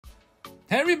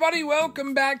Hey everybody,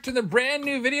 welcome back to the brand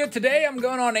new video. Today I'm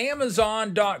going on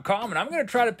Amazon.com and I'm going to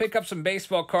try to pick up some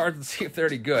baseball cards and see if they're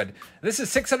any good. This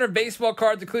is 600 baseball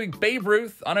cards including Babe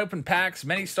Ruth, unopened packs,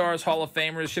 many stars, Hall of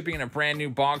Famers, shipping in a brand new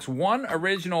box. One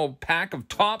original pack of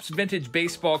Topps vintage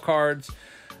baseball cards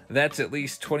that's at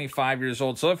least 25 years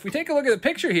old. So if we take a look at the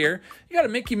picture here, you got a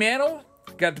Mickey Mantle,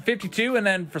 got the 52, and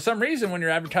then for some reason when you're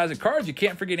advertising cards, you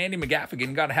can't forget Andy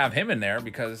McGaffigan. Got to have him in there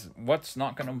because what's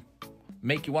not going to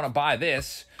make you want to buy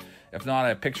this if not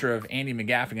a picture of Andy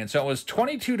McGaffigan. So it was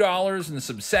 $22 and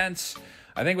some cents.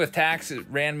 I think with tax it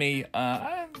ran me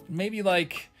maybe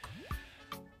like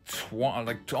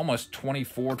almost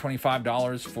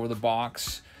 $24-25 for the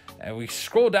box. And we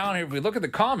scroll down here, if we look at the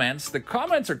comments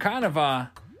are kind of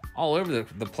all over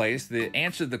the place. The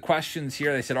answer to the questions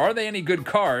here, they said, are they any good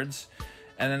cards?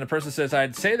 And then the person says,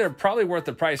 I'd say they're probably worth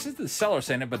the price. This is the seller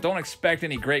saying it, but don't expect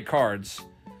any great cards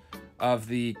of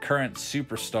the current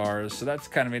superstars. So that's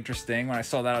kind of interesting. When I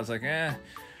saw that, I was like, I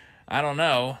don't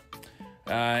know.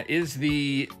 Is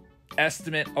the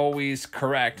estimate always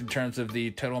correct in terms of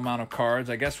the total amount of cards?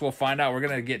 I guess we'll find out. We're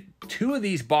going to get two of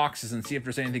these boxes and see if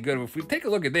there's anything good. If we take a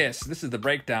look at this is the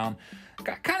breakdown.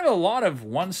 Got kind of a lot of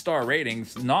one-star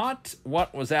ratings, not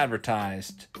what was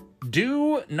advertised.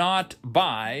 Do not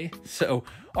buy. So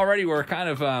already we're kind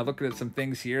of looking at some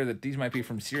things here that these might be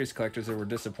from serious collectors that were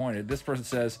disappointed. This person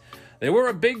says, they were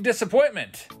a big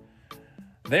disappointment.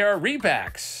 They are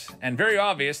repacks and very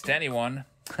obvious to anyone.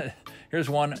 Here's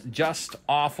one, just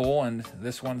awful. And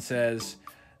this one says,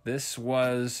 this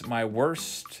was my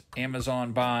worst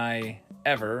Amazon buy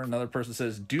ever. Another person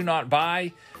says, do not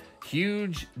buy.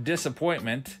 Huge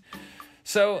disappointment.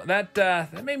 So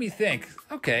that made me think,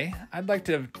 okay, I'd like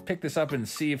to pick this up and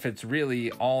see if it's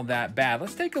really all that bad.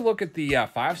 Let's take a look at the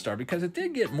 5-star because it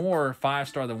did get more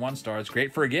 5-star than 1-star. It's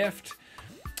great for a gift.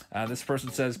 This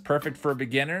person says, perfect for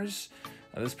beginners.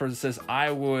 This person says,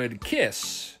 I would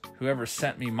kiss whoever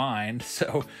sent me mine.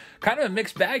 So kind of a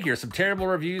mixed bag here. Some terrible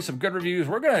reviews, some good reviews.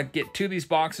 We're going to get two of these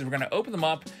boxes. We're going to open them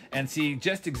up and see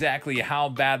just exactly how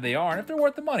bad they are and if they're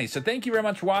worth the money. So thank you very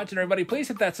much for watching, everybody. Please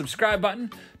hit that subscribe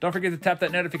button. Don't forget to tap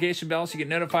that notification bell so you get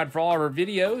notified for all of our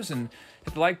videos, and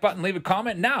hit the like button, leave a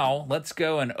comment. Now let's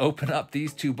go and open up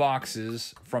these two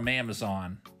boxes from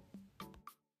Amazon.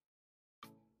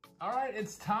 All right,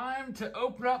 it's time to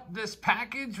open up this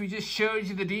package. We just showed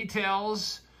you the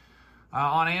details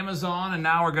on Amazon, and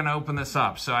now we're going to open this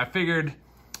up. So I figured,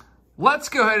 let's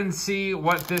go ahead and see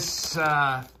what this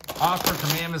offer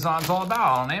from Amazon's all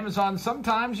about. On Amazon,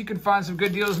 sometimes you can find some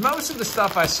good deals. Most of the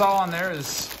stuff I saw on there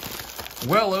is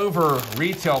well over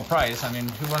retail price. I mean,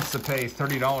 who wants to pay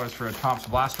 $30 for a Topps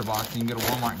blaster box? You can go to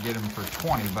Walmart and get them for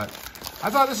 $20. But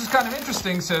I thought this was kind of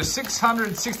interesting. So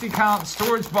 660 count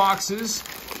storage boxes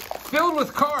filled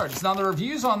with cards. Now the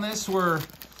reviews on this were,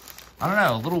 I don't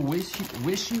know, a little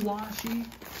wishy-washy,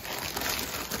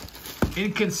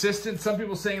 inconsistent. Some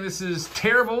people saying this is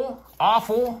terrible,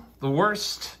 awful, the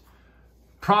worst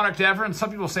product ever, and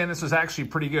some people saying this was actually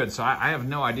pretty good. So I have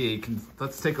no idea.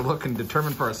 Let's take a look and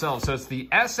determine for ourselves. So it's the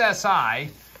SSI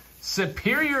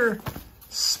Superior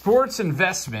Sports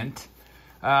Investment,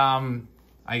 I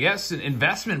guess an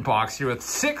investment box here with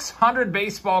 600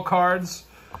 baseball cards.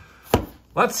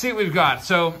 Let's see what we've got.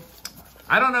 So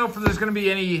I don't know if there's going to be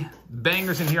any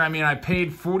bangers in here. I mean, I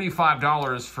paid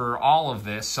 $45 for all of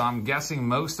this, so I'm guessing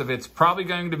most of it's probably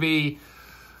going to be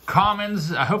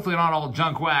commons. Hopefully not all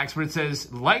junk wax, but it says,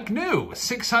 like new,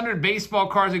 600 baseball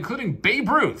cards, including Babe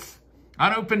Ruth,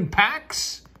 unopened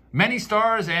packs, many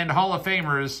stars, and Hall of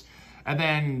Famers. And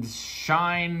then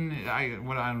shine, I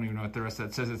don't even know what the rest of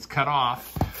that says. It's cut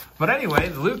off. But anyway,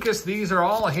 Lucas, these are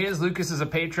all his. Lucas is a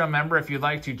Patreon member. If you'd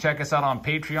like to check us out on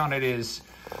Patreon, it is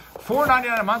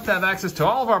 $4.99 a month to have access to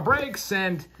all of our breaks.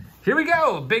 And here we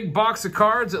go, a big box of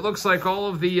cards. It looks like all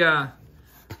of the,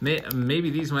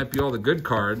 maybe these might be all the good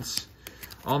cards,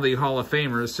 all the Hall of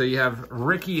Famers. So you have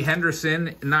Ricky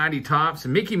Henderson, 90 Topps,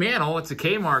 Mickey Mantle, it's a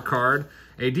Kmart card,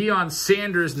 a Deion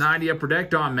Sanders, 90 Upper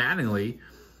Deck, Don Mattingly,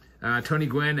 Tony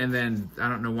Gwynn, and then I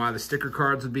don't know why the sticker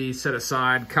cards would be set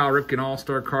aside. Cal Ripken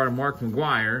All-Star card and Mark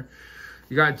McGwire.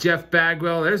 You got Jeff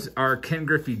Bagwell. There's our Ken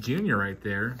Griffey Jr. right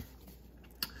there.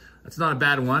 That's not a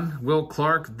bad one. Will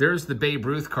Clark. There's the Babe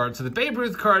Ruth card. So the Babe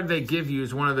Ruth card they give you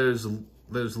is one of those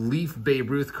Leaf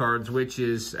Babe Ruth cards, which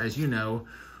is, as you know,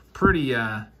 pretty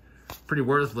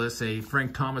worthless. A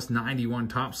Frank Thomas 91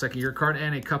 Topps second-year card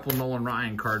and a couple Nolan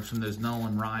Ryan cards from those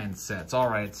Nolan Ryan sets. All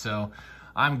right, so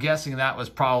I'm guessing that was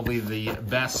probably the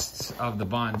best of the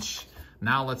bunch.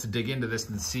 Now let's dig into this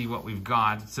and see what we've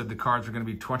got. It said the cards are going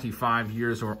to be 25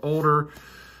 years or older.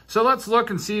 So let's look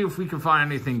and see if we can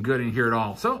find anything good in here at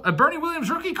all. So a Bernie Williams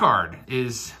rookie card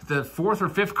is the 4th or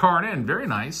 5th card in. Very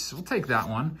nice. We'll take that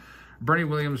one. Bernie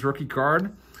Williams rookie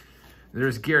card.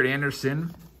 There's Garrett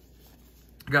Anderson.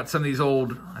 Got some of these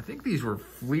old, I think these were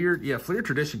Fleer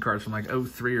Tradition cards from like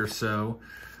 03 or so.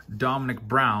 Dominic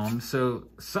Brown. So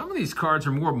some of these cards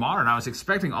are more modern. I was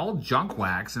expecting all junk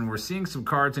wax, and we're seeing some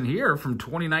cards in here from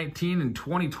 2019 and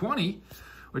 2020,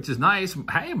 which is nice.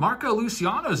 Hey, Marco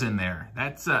Luciano's in there.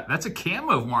 That's a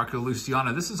camo of Marco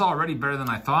Luciano. This is already better than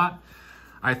I thought.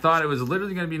 I thought it was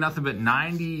literally going to be nothing but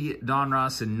 90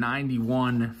 Donruss and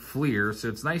 91 Fleer. So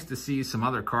it's nice to see some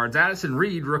other cards. Addison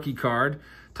Reed, rookie card.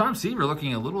 Tom Seaver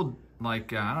looking a little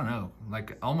like, I don't know,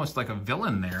 like almost like a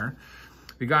villain there.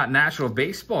 We got National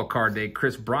Baseball Card Day,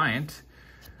 Chris Bryant.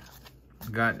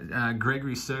 We got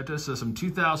Gregory Soto, so some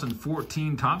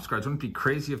 2014 Topps cards. Wouldn't it be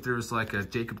crazy if there was like a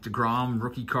Jacob deGrom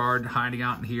rookie card hiding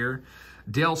out in here.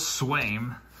 Dale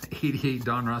Swaim, 88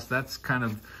 Donruss. That's kind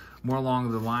of more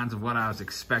along the lines of what I was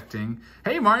expecting.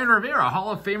 Hey, Marian Rivera,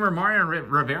 Hall of Famer Marian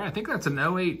Rivera. I think that's an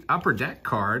 08 Upper Deck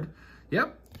card.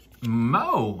 Yep.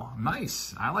 Mo,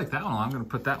 nice. I like that one. I'm going to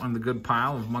put that one in the good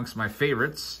pile amongst my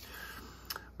favorites.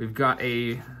 We've got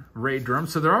a Ray Durham.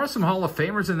 So there are some Hall of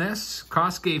Famers in this.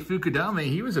 Kosuke Fukudome,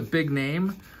 he was a big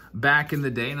name back in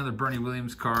the day. Another Bernie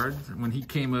Williams card. When he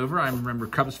came over, I remember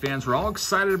Cubs fans were all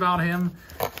excited about him.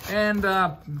 And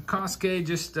Kosuke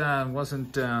just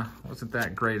wasn't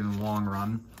that great in the long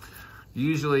run.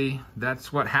 Usually,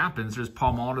 that's what happens. There's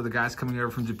Paul Molitor, the guys coming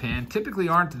over from Japan, typically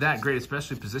aren't that great,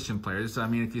 especially position players. I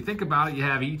mean, if you think about it, you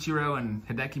have Ichiro and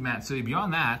Hideki Matsui.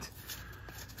 Beyond that,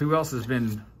 who else has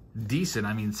been decent?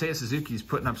 I mean, Seiya Suzuki's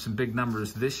putting up some big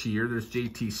numbers this year. There's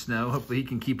JT Snow. Hopefully, he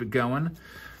can keep it going.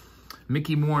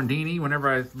 Mickey Morandini,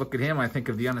 whenever I look at him, I think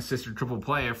of the unassisted triple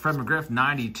play. Fred McGriff,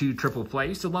 92 triple play. I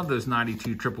used to love those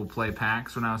 92 triple play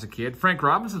packs when I was a kid. Frank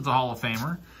Robinson's a Hall of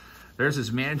Famer. There's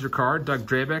his manager card, Doug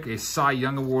Drabeck, a Cy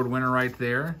Young Award winner right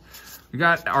there. We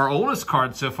got our oldest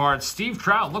card so far. It's Steve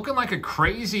Trout, looking like a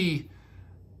crazy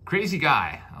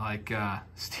guy. Like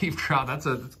Steve Trout, that's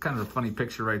kind of a funny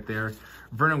picture right there.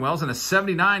 Vernon Wells and a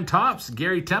 79 Topps,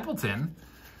 Gary Templeton.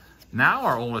 Now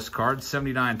our oldest card,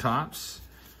 79 Topps.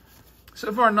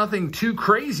 So far, nothing too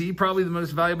crazy. Probably the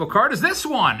most valuable card is this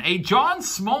one, a John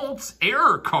Smoltz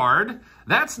error card.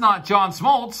 That's not John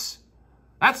Smoltz.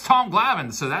 That's Tom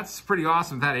Glavine, so that's pretty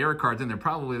awesome. That error card's in there.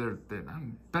 Probably, I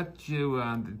bet you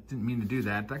didn't mean to do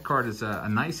that. That card is a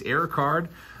nice error card.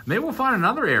 Maybe we'll find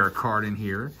another error card in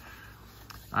here.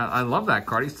 I love that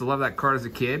card. I used to love that card as a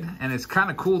kid, and it's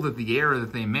kind of cool that the error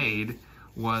that they made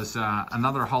was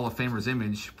another Hall of Famer's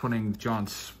image, putting not John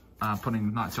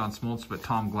Smoltz, but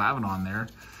Tom Glavine on there.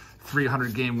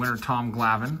 300-game winner Tom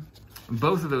Glavine.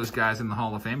 Both of those guys in the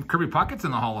Hall of Fame. Kirby Puckett's in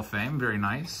the Hall of Fame. Very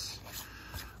nice.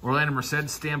 Orlando Merced,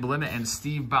 Stan Belinda, and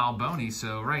Steve Balboni.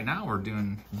 So right now we're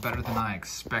doing better than I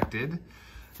expected.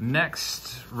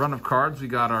 Next run of cards, we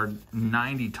got our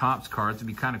 90 Topps cards. It'd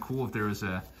be kind of cool if there was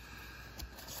a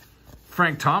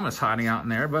Frank Thomas hiding out in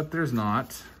there, but there's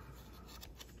not.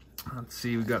 Let's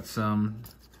see, we got some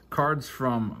cards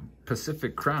from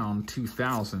Pacific Crown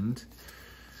 2000.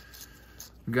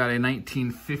 We got a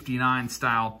 1959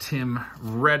 style Tim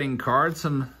Redding card.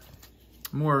 Some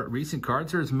more recent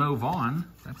cards. There's Mo Vaughn.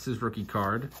 That's his rookie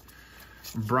card.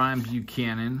 Brian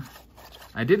Buchanan.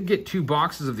 I did get 2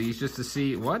 boxes of these just to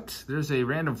see what. There's a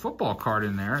random football card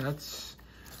in there. That's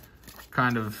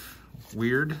kind of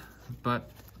weird,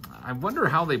 but I wonder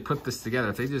how they put this together.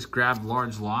 If they just grabbed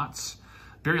large lots.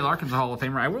 Barry Larkin's a Hall of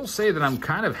Famer. I will say that I'm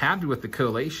kind of happy with the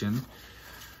collation.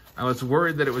 I was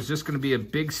worried that it was just going to be a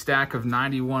big stack of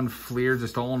 91 Fleer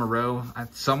just all in a row.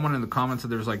 Someone in the comments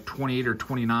said there was like 28 or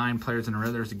 29 players in a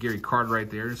row. There's a Gary card right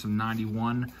there. Some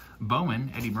 91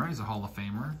 Bowman. Eddie Murray's a Hall of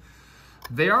Famer.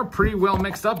 They are pretty well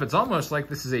mixed up. It's almost like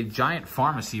this is a giant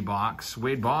pharmacy box.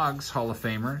 Wade Boggs, Hall of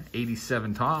Famer.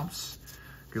 87 Topps.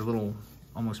 Get a little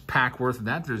almost pack worth of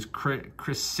that. There's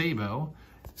Chris Sabo.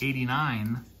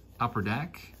 89 Upper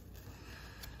Deck.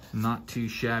 Not too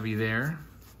shabby there.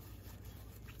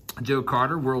 Joe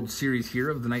Carter, World Series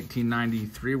hero of the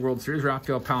 1993 World Series.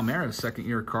 Rafael Palmeiro,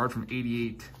 second-year card from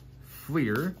 88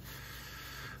 Fleer.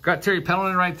 Got Terry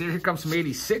Pendleton right there. Here comes some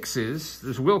 86s.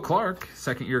 There's Will Clark,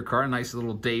 second-year card. Nice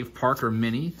little Dave Parker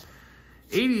mini.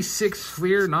 86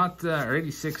 Fleer, or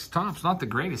 86 Topps. Not the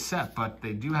greatest set, but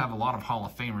they do have a lot of Hall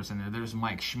of Famers in there. There's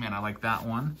Mike Schmidt. I like that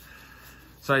one.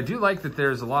 So I do like that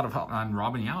there's a lot of on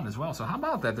Robin Yount as well. So how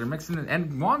about that? They're mixing it.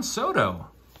 And Juan Soto.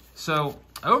 So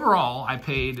overall, I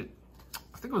paid,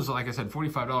 I think it was, like I said,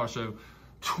 $45. So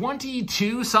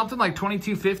 22 something, like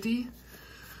 $22.50.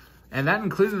 And that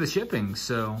included the shipping.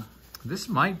 So this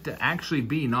might actually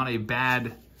be not a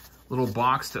bad little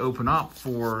box to open up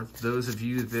for those of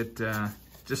you that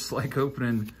just like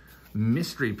opening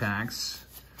mystery packs.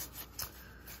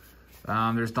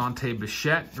 There's Dante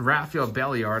Bichette, Raphael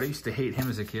Belliard. I used to hate him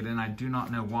as a kid, and I do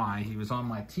not know why. He was on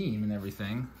my team and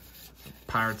everything.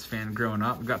 Pirates fan growing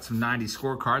up. We've got some 90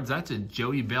 scorecards. That's a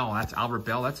Joey Bell. That's Albert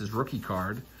Bell. That's his rookie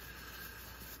card.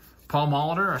 Paul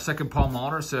Molitor, our second Paul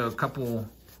Molitor. So a couple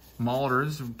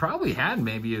Molitors. Probably had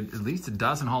maybe at least a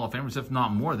dozen Hall of Famers, if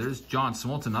not more. There's John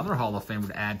Smoltz, another Hall of Famer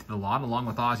to add to the lot, along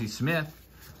with Ozzie Smith.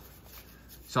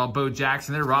 Saw Bo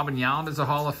Jackson there. Robin Yount is a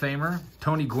Hall of Famer.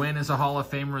 Tony Gwynn is a Hall of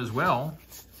Famer as well.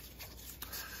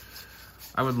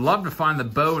 I would love to find the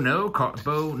Bo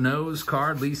Nose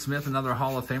card. Lee Smith, another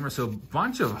Hall of Famer. So a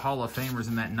bunch of Hall of Famers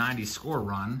in that 90 score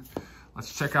run.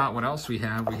 Let's check out what else we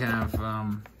have. We have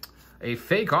a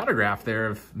fake autograph there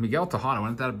of Miguel Tejada.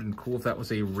 Wouldn't that have been cool if that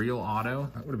was a real auto?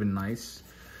 That would have been nice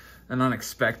and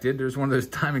unexpected. There's one of those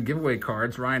diamond giveaway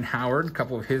cards. Ryan Howard, a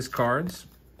couple of his cards.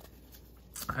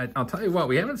 I'll tell you what,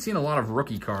 we haven't seen a lot of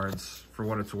rookie cards for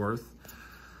what it's worth.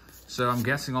 So I'm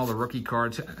guessing all the rookie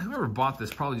cards, whoever bought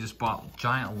this probably just bought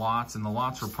giant lots, and the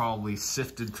lots were probably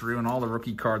sifted through and all the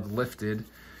rookie cards lifted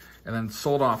and then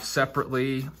sold off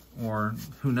separately, or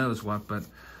who knows what, but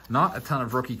not a ton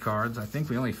of rookie cards. I think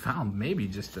we only found maybe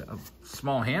just a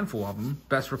small handful of them.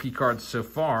 Best rookie cards so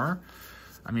far.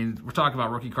 I mean, we're talking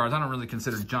about rookie cards. I don't really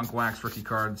consider junk wax rookie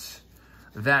cards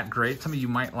that great. Some of you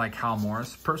might like Hal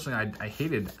Morris. Personally, I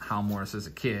hated Hal Morris as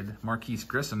a kid. Marquise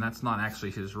Grissom, that's not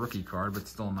actually his rookie card, but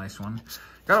still a nice one.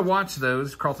 Gotta watch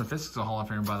those. Carlton Fisk's a Hall of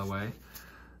Famer, by the way.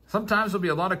 Sometimes there'll be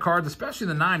a lot of cards, especially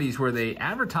in the 90s, where they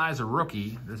advertise a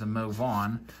rookie. There's a Mo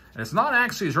Vaughn, and it's not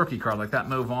actually his rookie card, like that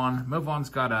Mo Vaughn. Mo Vaughn's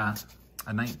got a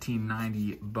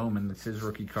 1990 Bowman that's his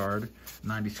rookie card,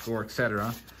 90 score,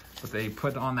 etc. But they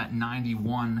put on that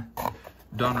 91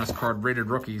 Donruss card rated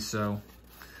rookies, so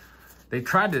they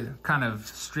tried to kind of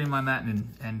streamline that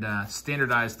and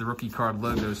standardize the rookie card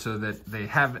logo so that they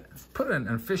have put an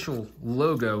official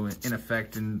logo in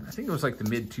effect in, I think it was like the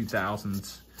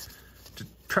mid-2000s, to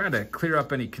try to clear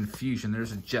up any confusion.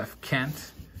 There's a Jeff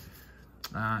Kent.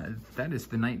 That is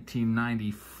the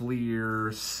 1990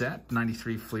 Fleer set,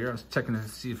 93 Fleer. I was checking to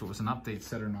see if it was an update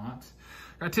set or not.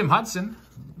 Got Tim Hudson.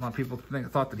 A lot of people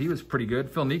thought that he was pretty good.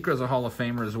 Phil Niekro's a Hall of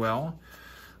Famer as well.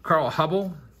 Carl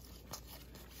Hubble.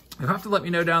 You'll have to let me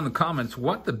know down in the comments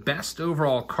what the best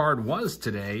overall card was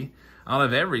today out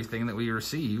of everything that we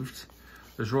received.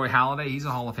 There's Roy Halladay. He's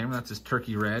a Hall of Famer. That's his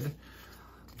turkey red.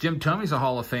 Jim Thomey's a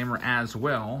Hall of Famer as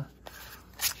well.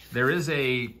 There is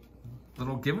a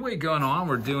little giveaway going on.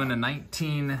 We're doing a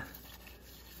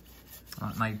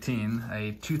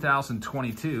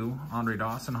 2022 Andre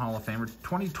Dawson Hall of Famer.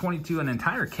 2022, an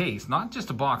entire case, not just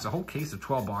a box, a whole case of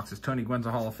 12 boxes. Tony Gwynn's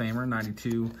a Hall of Famer,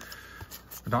 92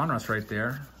 Donruss right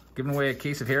there. Giving away a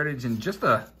case of Heritage in just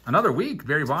another week.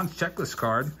 Barry Bonds checklist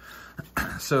card.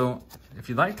 So if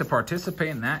you'd like to participate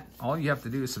in that, all you have to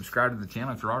do is subscribe to the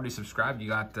channel. If you're already subscribed, you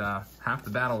got half the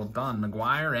battle done.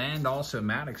 McGuire and also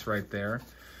Maddox right there.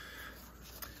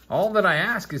 All that I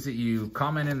ask is that you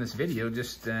comment in this video,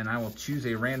 and I will choose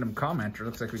a random commenter.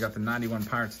 Looks like we got the 91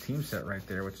 Pirates team set right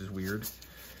there, which is weird.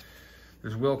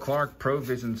 There's Will Clark Pro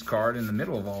Visions card in the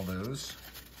middle of all those.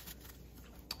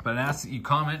 But I ask that you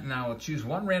comment, and I will choose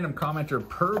one random commenter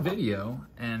per video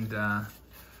and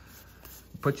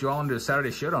put you all into a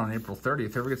Saturday Showdown on April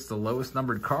 30th. Whoever gets the lowest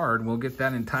numbered card, we'll get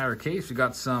that entire case. We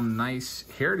got some nice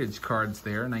Heritage cards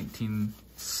there,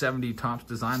 1970 Topps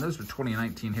design. Those were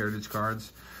 2019 Heritage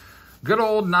cards. Good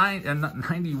old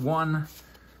 91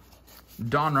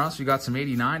 Donruss. We got some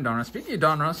 89 Donruss. Speaking of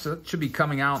Donruss, that should be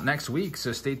coming out next week,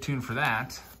 so stay tuned for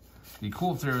that. It'd be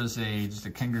cool if there was just a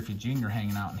Ken Griffey Jr.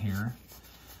 hanging out in here.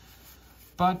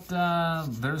 But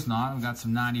there's not. We've got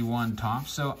some 91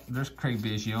 Topps. So there's Craig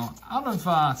Biggio. Out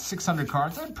of 600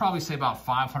 cards, I'd probably say about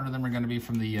 500 of them are going to be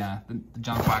from the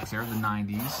junk wax era, the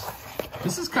 90s.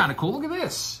 This is kind of cool. Look at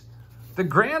this. The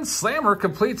Grand Slammer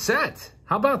complete set.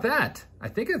 How about that? I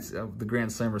think it's the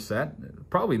Grand Slammer set.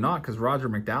 Probably not, because Roger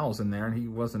McDowell's in there, and he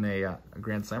wasn't a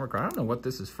Grand Slammer card. I don't know what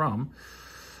this is from,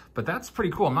 but that's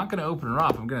pretty cool. I'm not going to open it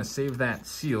up. I'm going to save that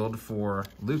sealed for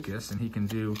Lucas, and he can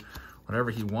do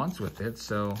whatever he wants with it.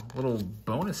 So a little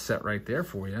bonus set right there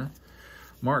for you.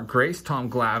 Mark Grace, Tom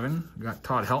Glavine. We got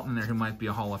Todd Helton in there, who might be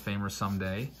a Hall of Famer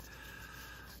someday.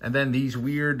 And then these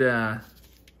weird,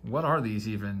 what are these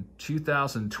even?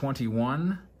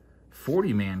 2021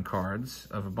 40-man cards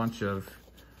of a bunch of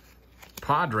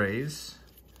Padres.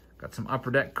 Got some Upper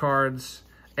Deck cards.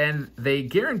 And they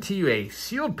guarantee you a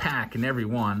sealed pack in every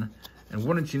one. And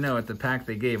wouldn't you know it, the pack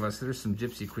they gave us, there's some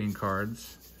Gypsy Queen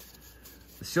cards.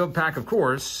 The sealed pack, of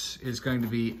course, is going to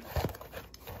be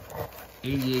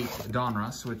 88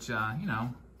 Donruss, which, you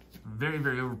know, very,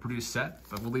 very overproduced set,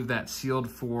 but we'll leave that sealed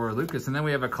for Lucas. And then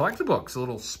we have a Collectabooks, a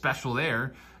little special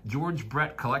there. George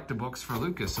Brett Collectabooks for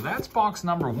Lucas. So that's box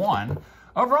number 1.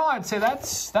 Overall, I'd say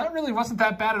that really wasn't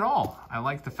that bad at all. I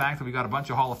like the fact that we got a bunch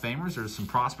of Hall of Famers. There's some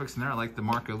prospects in there. I like the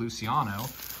Marco Luciano.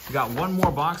 We got one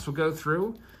more box we'll go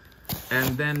through,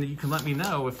 and then you can let me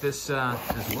know if this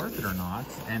is worth it or not.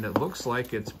 And it looks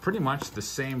like it's pretty much the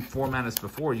same format as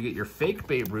before. You get your fake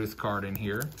Babe Ruth card in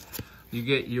here. You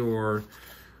get your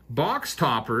box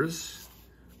toppers,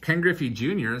 Ken Griffey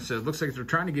Jr., so it looks like they're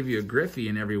trying to give you a Griffey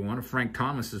in every one, a Frank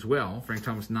Thomas as well. Frank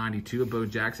Thomas 92, a Bo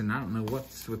Jackson. I don't know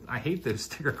what's with, I hate those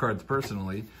sticker cards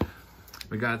personally.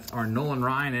 We got our Nolan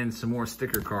Ryan and some more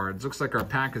sticker cards. Looks like our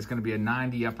pack is going to be a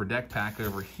 90 upper deck pack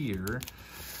over here.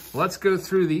 Let's go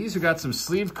through these. We got some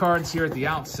sleeve cards here at the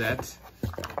outset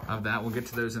of that. We'll get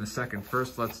to those in a second.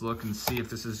 First, let's look and see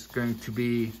if this is going to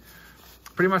be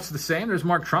pretty much the same. There's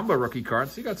Mark Trumbo rookie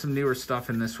cards. You got some newer stuff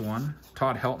in this one.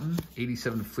 Todd Helton,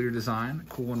 87 Fleer design.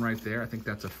 Cool one right there. I think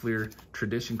that's a Fleer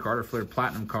Tradition card or Fleer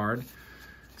Platinum card.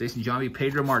 Jason Giambi,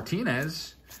 Pedro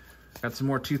Martinez. Got some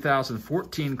more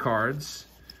 2014 cards.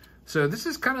 So this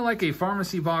is kind of like a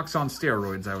pharmacy box on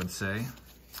steroids, I would say.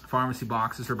 Pharmacy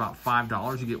boxes are about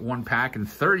 $5. You get one pack and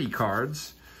 30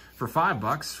 cards for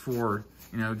 $5 for,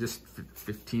 you know, just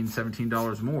 $15,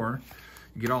 $17 more.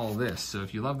 You get all of this. So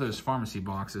if you love those pharmacy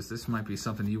boxes, this might be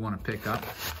something you want to pick up.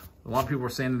 A lot of people were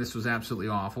saying that this was absolutely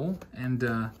awful. And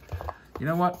you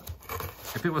know what?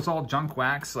 If it was all junk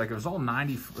wax, like it was all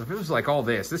 90, if it was like all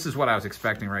this is what I was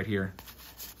expecting right here.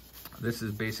 This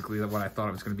is basically what I thought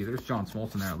it was going to be. There's John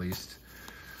Smoltz there at least.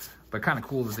 But kind of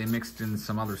cool that they mixed in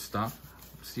some other stuff.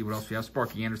 Let's see what else we have.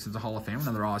 Sparky Anderson's a Hall of Famer.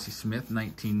 Another Ozzie Smith,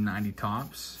 1990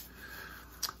 tops.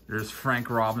 There's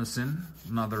Frank Robinson,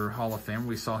 another Hall of Famer.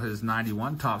 We saw his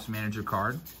 91 Topps Manager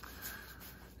card.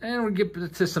 And we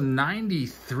get to some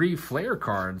 93 Flair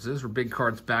cards. Those were big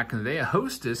cards back in the day. A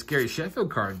Hostess Gary Sheffield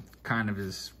card kind of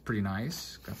is pretty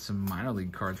nice. Got some minor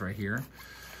league cards right here.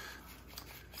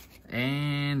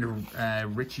 And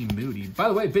Richie Moody. By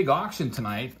the way, big auction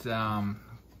tonight.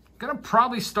 Gonna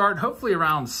probably start hopefully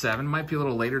around 7. Might be a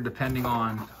little later depending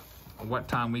on what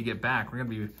time we get back. We're gonna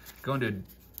be going to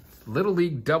Little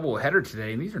League double header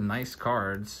today, and these are nice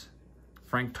cards.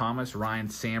 Frank Thomas, Ryan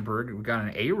Sandberg. We got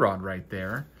an A-Rod right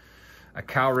there. A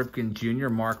Cal Ripken Jr.,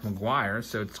 Mark McGuire.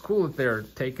 So it's cool that they're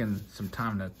taking some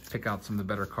time to pick out some of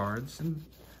the better cards. And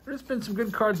there's been some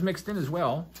good cards mixed in as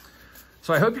well.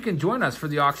 So I hope you can join us for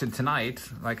the auction tonight.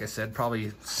 Like I said,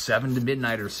 probably 7 to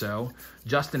midnight or so.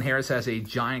 Justin Harris has a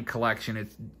giant collection.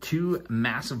 It's 2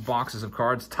 massive boxes of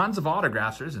cards. Tons of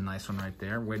autographs. There's a nice one right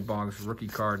there. Wade Boggs rookie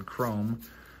card Chrome.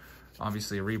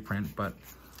 Obviously a reprint, but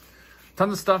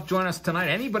tons of stuff. Join us tonight.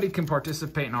 Anybody can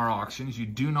participate in our auctions. You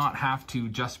do not have to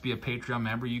just be a Patreon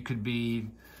member. You could be,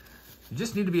 you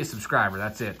just need to be a subscriber.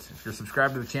 That's it. If you're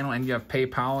subscribed to the channel and you have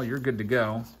PayPal, you're good to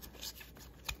go.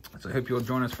 So I hope you'll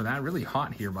join us for that. Really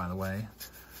hot here, by the way,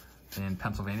 in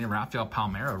Pennsylvania. Rafael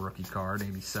Palmeiro rookie card,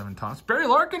 87 tops. Barry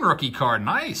Larkin rookie card,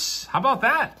 nice. How about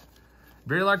that?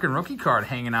 Barry Larkin rookie card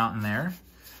hanging out in there.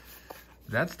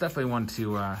 That's definitely one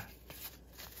to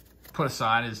put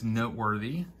aside as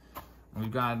noteworthy. And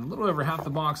we've got a little over half the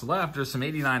box left. There's some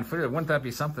 89 Fleer. Wouldn't that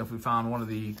be something if we found one of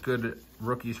the good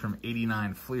rookies from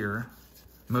 89 Fleer?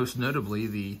 Most notably,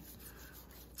 the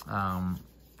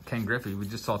Ken Griffey. We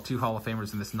just saw 2 Hall of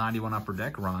Famers in this 91 Upper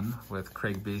Deck run with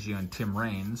Craig Biggio and Tim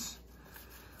Raines.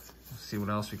 Let's see what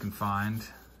else we can find.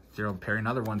 Gerald Perry.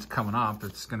 Another one's coming up.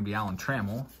 It's going to be Alan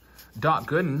Trammell. Doc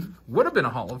Gooden would have been a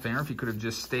Hall of Famer if he could have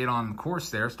just stayed on course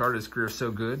there. Started his career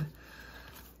so good.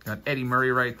 Got Eddie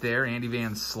Murray right there, Andy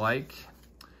Van Slyke.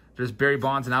 There's Barry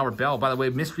Bonds and Albert Bell. By the way,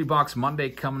 Mystery Box Monday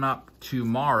coming up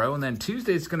tomorrow. And then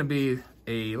Tuesday's going to be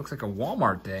looks like a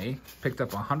Walmart day. Picked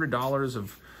up $150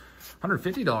 of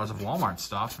Walmart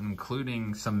stuff,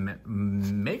 including some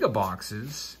mega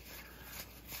boxes.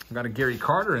 Got a Gary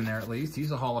Carter in there at least.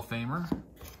 He's a Hall of Famer.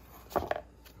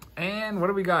 And what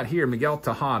do we got here? Miguel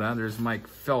Tejada. There's Mike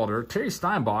Felder. Terry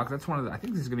Steinbach. That's one of the, I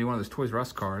think this is going to be one of those Toys R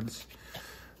Us cards.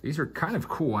 These are kind of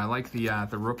cool. I like the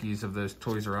rookies of those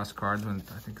Toys R Us cards. And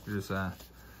I think there's a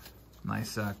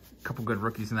nice couple good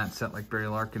rookies in that set, like Barry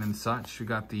Larkin and such. We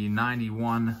got the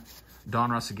 91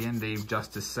 Donruss again, Dave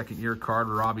Justice second-year card,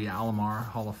 Robbie Alomar,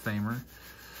 Hall of Famer.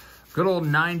 Good old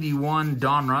 91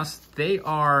 Donruss. They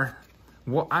are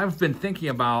what I've been thinking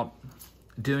about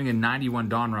doing a 91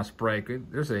 Donruss break.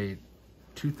 There's a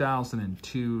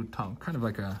 2002, kind of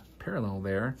like a parallel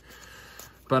there.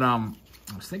 But I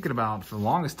was thinking about, for the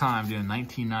longest time, doing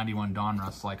 1991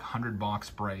 Donruss, like 100-box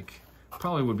break.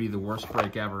 Probably would be the worst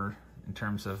break ever in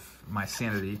terms of my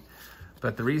sanity.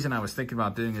 But the reason I was thinking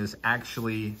about doing is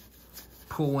actually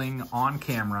pulling on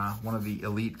camera one of the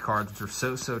elite cards, which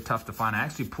are so tough to find. I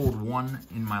actually pulled one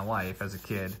in my life as a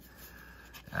kid.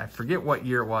 I forget what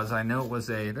year it was. I know it was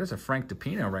there's a Frank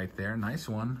DiPino right there. Nice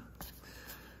one.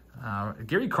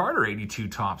 Gary Carter 82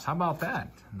 tops. How about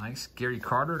that? Nice Gary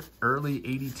Carter early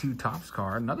 82 tops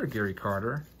card. Another Gary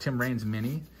Carter. Tim Raines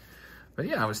mini. But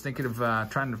yeah, I was thinking of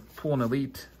trying to pull an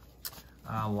elite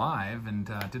live, and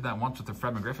did that once with the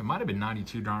Fred McGriff. It might have been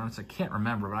 92 darners. I can't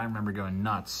remember, but I remember going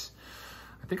nuts.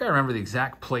 I think I remember the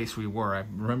exact place we were. I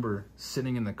remember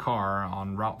sitting in the car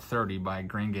on Route 30 by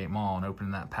Green Gate Mall and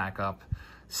opening that pack up.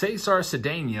 Cesar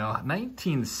Cedeno,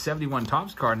 1971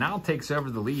 Topps card, now takes over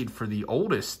the lead for the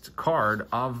oldest card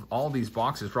of all these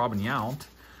boxes, Robin Yount.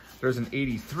 There's an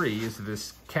 83, so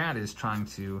this cat is trying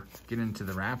to get into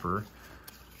the wrapper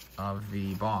of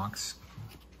the box.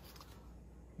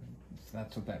 So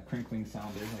that's what that crinkling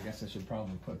sound is. I guess I should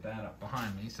probably put that up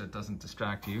behind me so it doesn't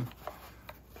distract you.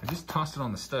 I just tossed it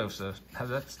on the stove, so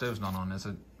that stove's not on, is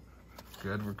it?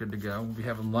 Good, we're good to go. We'll be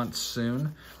having lunch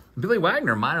soon. Billy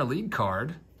Wagner, minor league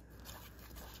card.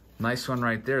 Nice one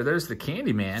right there. There's the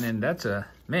Candyman, and that's a,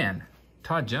 man,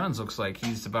 Todd Jones looks like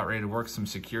he's about ready to work some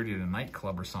security at a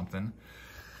nightclub or something.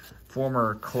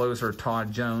 Former closer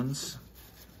Todd Jones.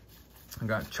 I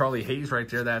got Charlie Hayes right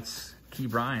there. That's Key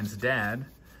Bryan's dad.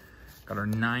 Got our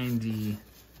 90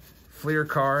 Fleer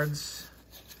cards,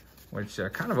 which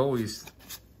kind of always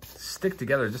stick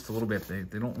together just a little bit.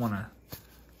 They don't want to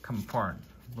come apart.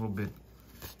 A little bit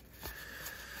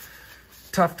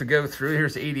tough to go through.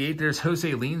 Here's 88. There's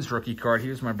Jose Lean's rookie card. He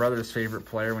was my brother's favorite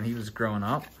player when he was growing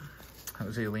up.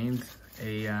 Jose Lean,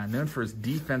 known for his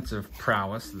defensive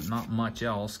prowess, not much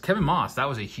else. Kevin Moss, that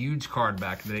was a huge card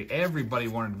back in the day. Everybody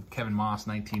wanted Kevin Moss,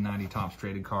 1990 Topps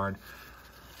traded card.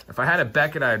 If I had a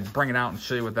Beckett, I'd bring it out and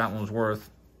show you what that one was worth.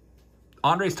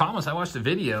 Andres Thomas, I watched a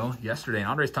video yesterday, and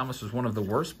Andres Thomas was one of the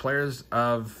worst players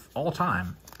of all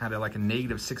time. Had like a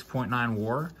negative 6.9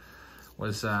 WAR.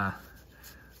 Was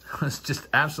just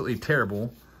absolutely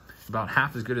terrible. About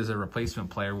half as good as a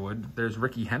replacement player would. There's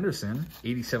Ricky Henderson,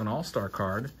 87 All-Star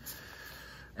card.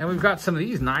 And we've got some of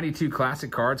these 92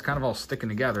 classic cards kind of all sticking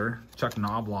together. Chuck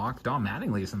Knobloch. Don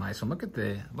Mattingly is a nice one. Look at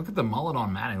the mullet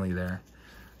on Mattingly there.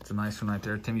 It's a nice one right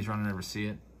there. Timmy's running over to see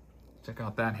it. Check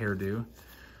out that hairdo.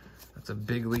 That's a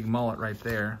big league mullet right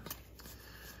there.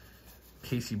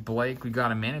 Casey Blake. We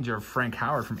got a manager of Frank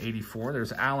Howard from 84.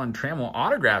 There's Alan Trammell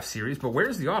autograph series, but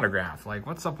where's the autograph? Like,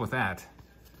 what's up with that?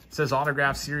 It says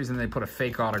autograph series, and they put a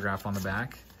fake autograph on the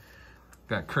back.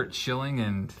 Got Kurt Schilling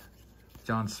and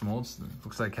John Smoltz.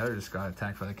 Looks like Heather just got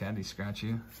attacked by the cat. Did he scratch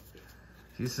you?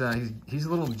 He's a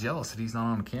little jealous that he's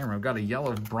not on camera. We've got a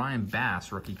yellow Brian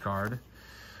Bass rookie card.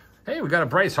 Hey, we got a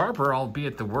Bryce Harper,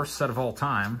 albeit the worst set of all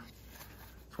time.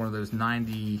 It's one of those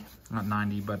 90, not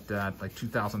 90, but like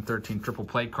 2013 triple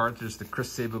play cards. There's the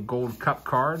Chris Sabo Gold Cup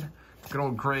card. Good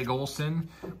old Greg Olson.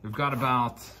 We've got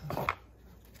about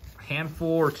a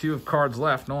handful or two of cards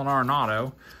left. Nolan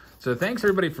Arenado. So thanks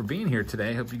everybody for being here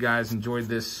today. Hope you guys enjoyed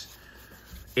this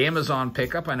Amazon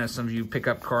pickup. I know some of you pick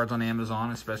up cards on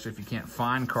Amazon, especially if you can't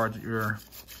find cards at your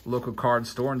local card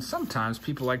store. And sometimes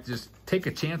people like to just take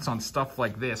a chance on stuff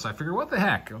like this. I figure, what the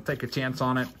heck? I'll take a chance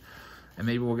on it, and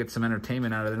maybe we'll get some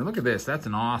entertainment out of it. And look at this. That's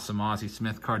an awesome Ozzie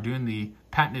Smith card, doing the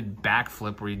patented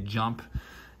backflip where you jump.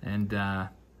 And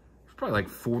he's probably like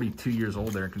 42 years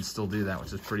old there and can still do that,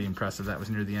 which is pretty impressive. That was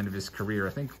near the end of his career.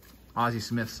 I think Ozzie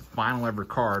Smith's final ever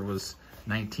card was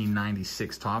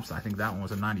 1996 Topps. I think that one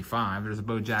was a 95. There's a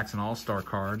Bo Jackson All-Star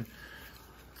card.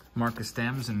 Marcus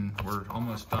Stems, and we're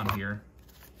almost done here.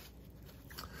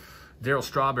 Darryl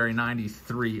Strawberry,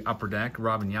 93 Upper Deck.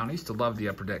 Robin Yount. I used to love the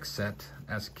Upper Deck set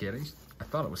as a kid. I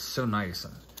thought it was so nice.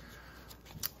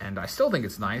 And I still think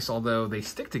it's nice, although they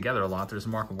stick together a lot. There's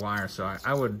Mark McGwire, so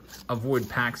I would avoid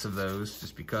packs of those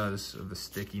just because of the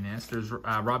stickiness. There's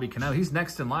Robbie Cano. He's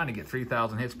next in line to get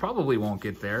 3,000 hits. Probably won't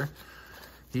get there.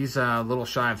 He's a little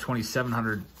shy of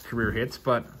 2,700 career hits,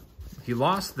 but he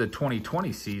lost the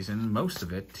 2020 season, most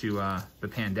of it, to the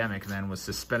pandemic, and then was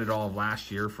suspended all of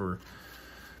last year for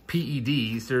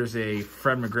PEDs. There's a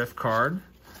Fred McGriff card.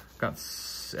 Got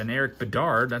an Eric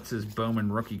Bedard. That's his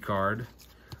Bowman rookie card.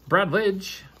 Brad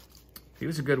Lidge. He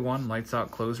was a good one. Lights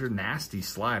out closer. Nasty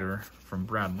slider from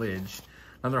Brad Lidge.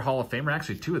 Another Hall of Famer.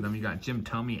 Actually, two of them. You got Jim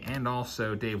Thome and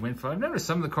also Dave Winfield. I've noticed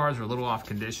some of the cards are a little off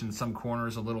condition. Some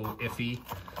corners a little iffy.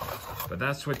 But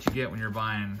that's what you get when you're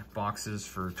buying boxes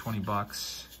for 20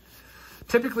 bucks.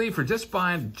 Typically, for just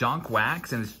buying junk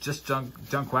wax, and it's just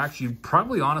junk wax, you'd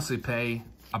probably honestly pay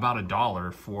about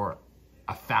 $1 for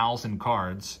 1,000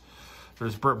 cards.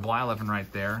 There's Burt Blyleven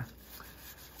right there.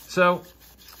 So,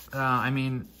 I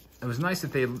mean, it was nice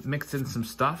that they mixed in some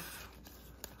stuff.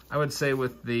 I would say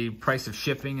with the price of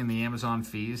shipping and the Amazon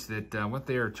fees that what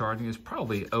they are charging is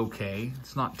probably okay.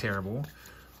 It's not terrible.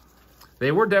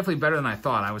 They were definitely better than I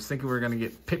thought. I was thinking we were going to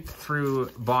get picked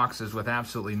through boxes with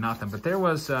absolutely nothing. But there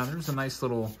was a nice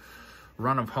little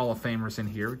run of Hall of Famers in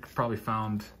here. We probably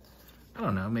found, I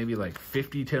don't know, maybe like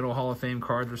 50 total Hall of Fame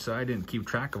cards or so. I didn't keep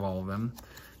track of all of them.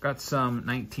 Got some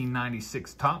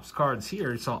 1996 Topps cards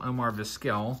here. You saw Omar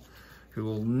Vizquel, who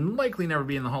will likely never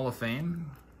be in the Hall of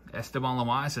Fame. Esteban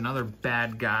Loaiza, another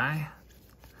bad guy.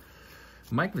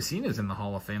 Mike Mussina's in the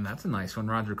Hall of Fame. That's a nice one.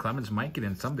 Roger Clemens might get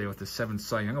in someday with the 7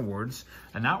 Cy Young Awards.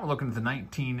 And now we're looking at the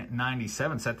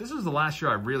 1997 set. This was the last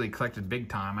year I really collected big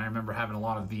time. I remember having a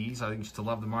lot of these. I used to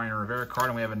love the Mariano Rivera card.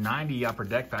 And we have a 90 Upper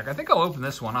Deck pack. I think I'll open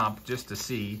this one up just to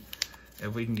see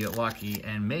if we can get lucky.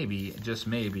 And maybe, just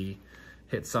maybe,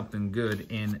 hit something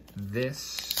good in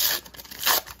this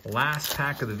last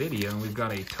pack of the video. And we've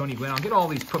got a Tony Gwynn. I'll get all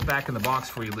these put back in the box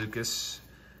for you, Lucas.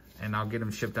 And I'll get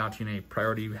them shipped out to you in a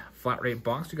priority flat rate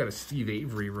box. We got a Steve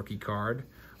Avery rookie card.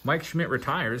 Mike Schmidt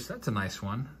retires. That's a nice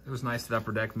one. It was nice that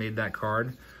Upper Deck made that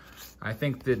card. I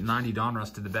think that 90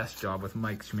 Donruss did the best job with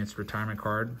Mike Schmidt's retirement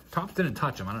card. Topps didn't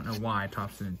touch him. I don't know why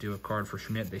Topps didn't do a card for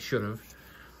Schmidt. They should have.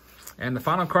 And the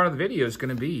final card of the video is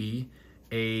going to be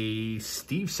a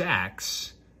Steve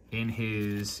Sax in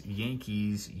his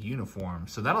Yankees uniform.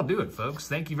 So that'll do it, folks.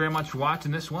 Thank you very much for watching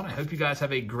this one. I hope you guys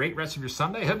have a great rest of your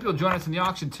Sunday. I hope you'll join us in the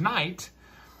auction tonight.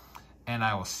 And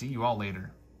I will see you all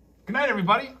later. Good night,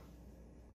 everybody.